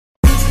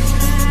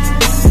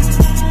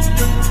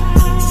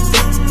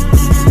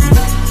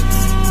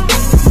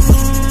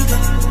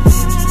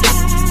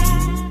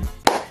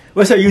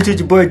What's up, YouTube?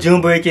 Your boy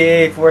Junebug,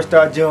 aka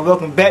 4-Star June.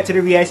 Welcome back to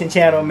the reaction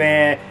channel,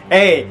 man.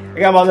 Hey, I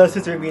got my little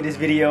sister with me in this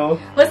video.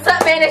 What's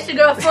up, man? It's your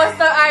girl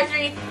 4-Star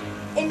Audrey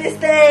in this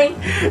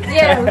thing.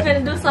 Yeah, we're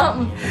gonna do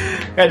something.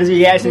 Got this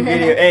reaction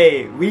video.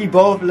 Hey, we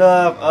both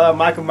love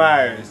Michael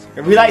Myers.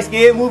 And we like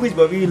scary movies,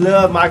 but we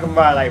love Michael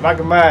Myers. Like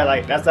Michael Myers,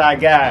 like that's our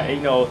guy. And,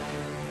 you know,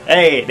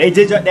 hey, they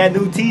just dropped that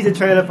new teaser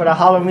trailer for the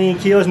Halloween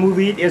Kills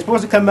movie. It's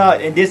supposed to come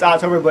out in this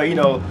October, but you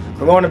know,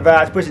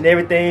 coronavirus pushing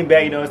everything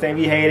back. You know what I'm saying?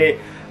 We hate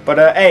it. But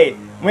hey,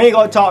 we ain't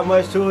gonna talk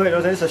much to it. You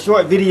know, it's a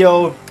short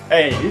video.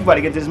 Hey, we about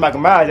to get this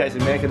Michael Myers action,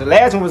 man, because the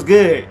last one was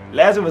good.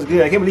 Last one was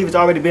good. I can't believe it's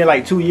already been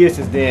like 2 years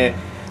since then.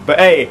 But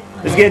hey,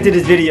 let's get into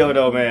this video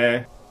though,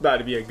 man. About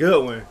to be a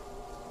good one.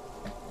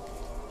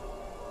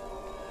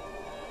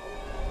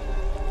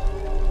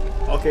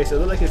 Okay, so it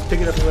looks like it's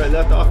picking up from where it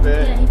left off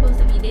at. Yeah, he's supposed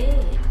to be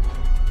dead.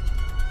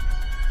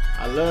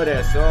 I love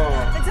that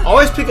song.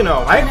 Always picking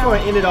up right before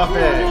it ended off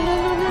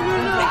at.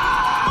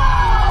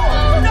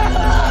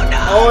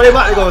 Oh, they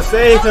about to go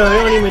save him.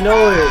 They don't even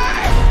know it.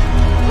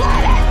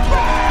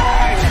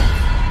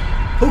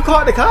 Who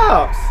caught the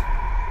cops?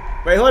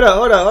 Wait, hold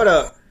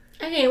up.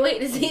 I can't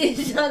wait to see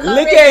this.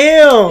 Look at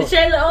him. The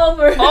trailer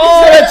over.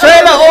 Oh, the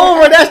trailer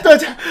over.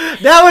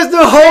 That was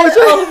the whole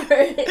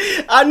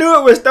trailer. I knew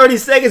it was 30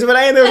 seconds, but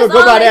I ain't never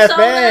go by that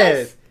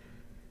fast.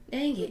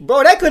 Dang it.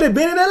 Bro, that could have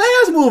been in the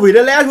last movie.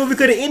 The last movie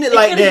could have ended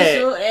like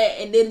that.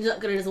 And then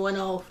could have just went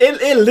off.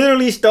 It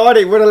literally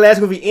started where the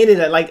last movie ended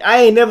at. Like,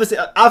 I ain't never seen...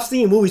 I've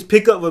seen movies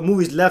pick up where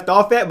movies left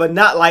off at, but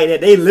not like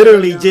that. They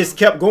literally just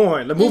kept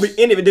going. The movie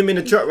ended with them in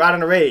the truck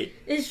riding the raid.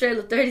 This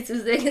trailer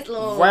 32 seconds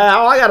long.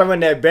 Wow, I gotta run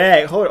that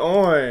back. Hold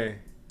on.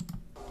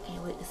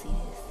 Can't wait to see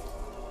this.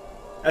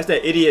 That's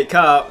that idiot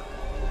cop.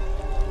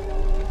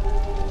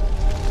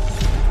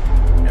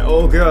 That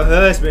old girl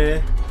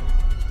husband.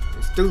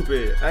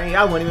 Stupid.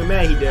 I wasn't even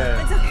mad he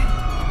died. It's okay.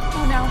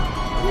 Oh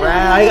no.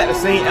 Wow, he got the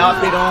same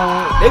outfit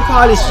on. They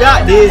probably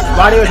shot this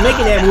while they was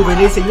making that movie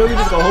and they said, you know, you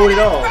just gonna hold it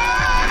off.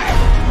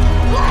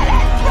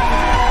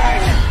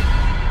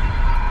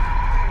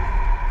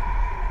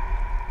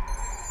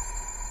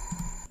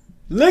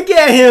 Look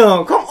at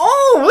him. Come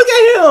on, look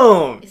at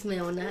him. This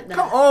man will not die.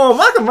 Come on,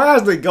 Michael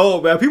Myers the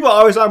GOAT, man. People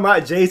always talking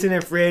about Jason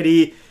and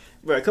Freddy.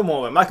 But come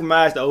on, man. Michael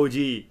Myers the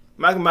OG.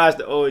 Michael Myers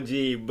the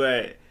OG,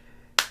 but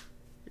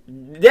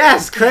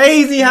that's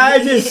crazy how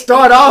it just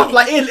start off.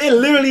 Like it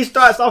literally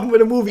starts off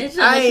with a movie. It's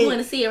just you want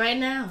to see it right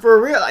now.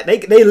 For real.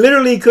 Like they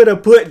literally could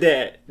have put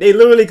that. They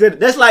literally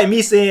could. That's like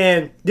me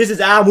saying this is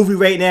our movie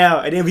right now,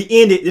 and then we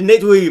end it. The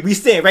next week we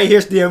stand right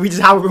here still. We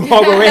just how we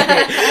walk away.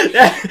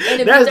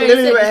 That's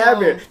literally what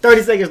happened.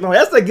 30 seconds long.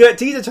 That's a good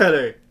teaser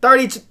trailer.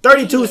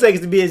 32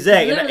 seconds to be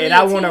exact, and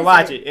I want to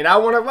watch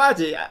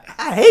it.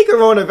 I hate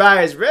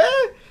coronavirus, bro.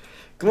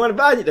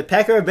 Coronavirus, the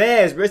pack her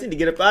bags, bro. She need to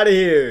get up out of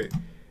here.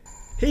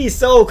 He's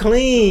so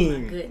clean. Oh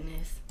my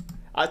goodness.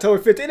 October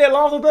 15th. Ain't that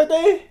Lonzo's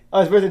birthday?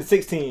 Oh, his birthday the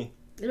 16th.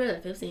 His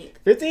birthday 15th.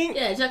 15th?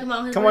 Yeah, check him out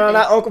on his birthday. Come on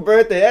our Uncle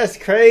birthday. That's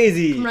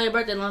crazy. Come on your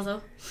birthday,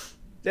 Lonzo.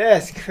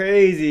 That's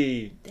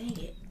crazy. Dang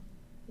it.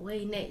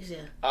 Way next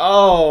year.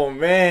 Oh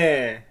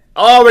man.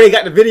 I already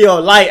got the video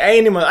light. I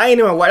ain't even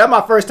that's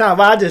my first time.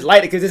 I just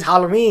liked it because it's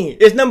Halloween.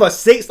 It's number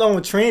 6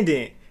 on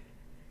trending.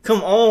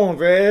 Come on,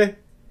 bruh.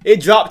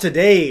 It dropped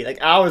today, like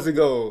hours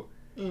ago.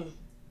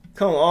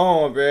 Come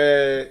on,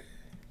 bruh.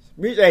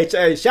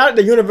 Hey, shout out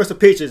to Universal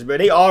Pictures, bro.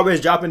 They always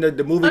dropping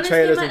the movie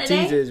trailers and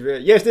teasers, bro.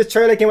 Yes, this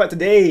trailer came out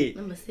today.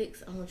 Number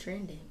 6 on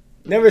trending.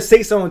 Number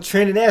 6 on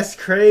trending. That's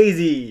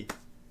crazy.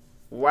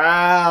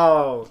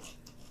 Wow.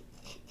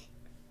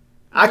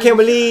 I can't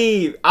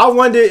believe. I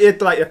wonder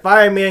if like the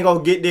fireman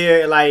gonna get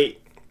there and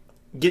like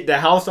get the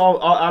house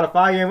all out of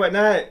fire and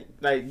whatnot.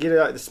 Like get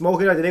the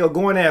smoke it up. Then they gonna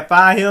go in there and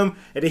fire him,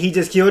 and then he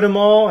just killed them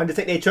all, and just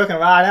take their truck and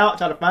ride out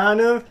try to find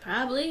them.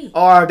 Probably.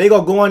 Or they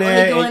gonna go in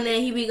there. Or they go in there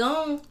and he be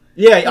gone.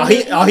 Yeah,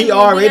 he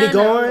already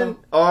gone,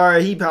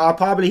 or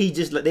probably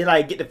they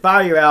like get the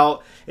fire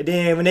out, and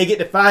then when they get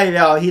the fire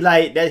out, he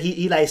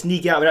like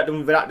sneak out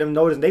without them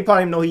noticing. They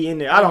probably know he in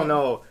there. I don't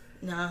know.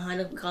 Nah, I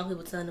don't call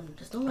people telling them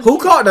just don't. Who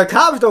called the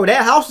cops though?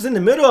 That house was in the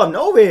middle of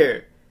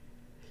nowhere.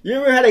 You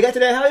remember how they got to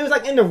that house? It was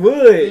like in the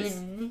woods.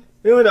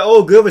 Remember the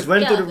old girl was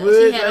running through the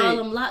woods? She had all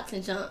them locks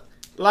and junk.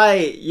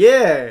 Like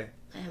yeah.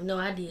 I have no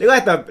idea. They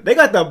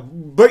got to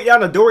break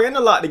down the door and the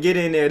lock to get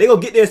in there. They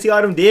gonna get there and see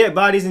all them dead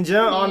bodies and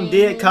junk, all them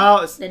dead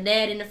cops. The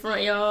dad in the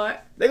front yard.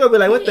 They gonna be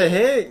like, what the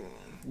heck?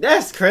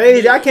 That's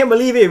crazy. I can't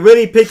believe it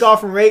really pick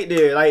off from right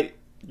there. Like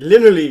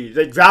literally,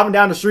 like driving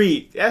down the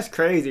street. That's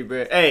crazy,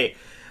 bro. Hey,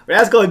 but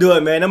that's gonna do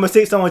it, man. Number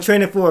 6 on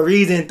trending for a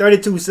reason.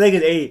 32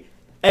 seconds. Hey,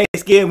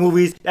 scary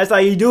movies. That's how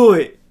you do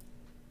it.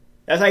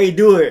 That's how you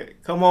do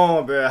it. Come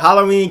on, bro.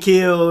 Halloween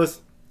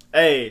Kills.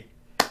 Hey.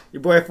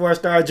 Your boy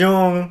 4-Star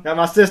June. Got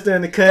my sister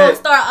in the cut.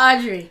 4-Star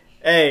Audrey.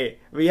 Hey,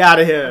 we out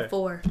of here.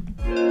 4.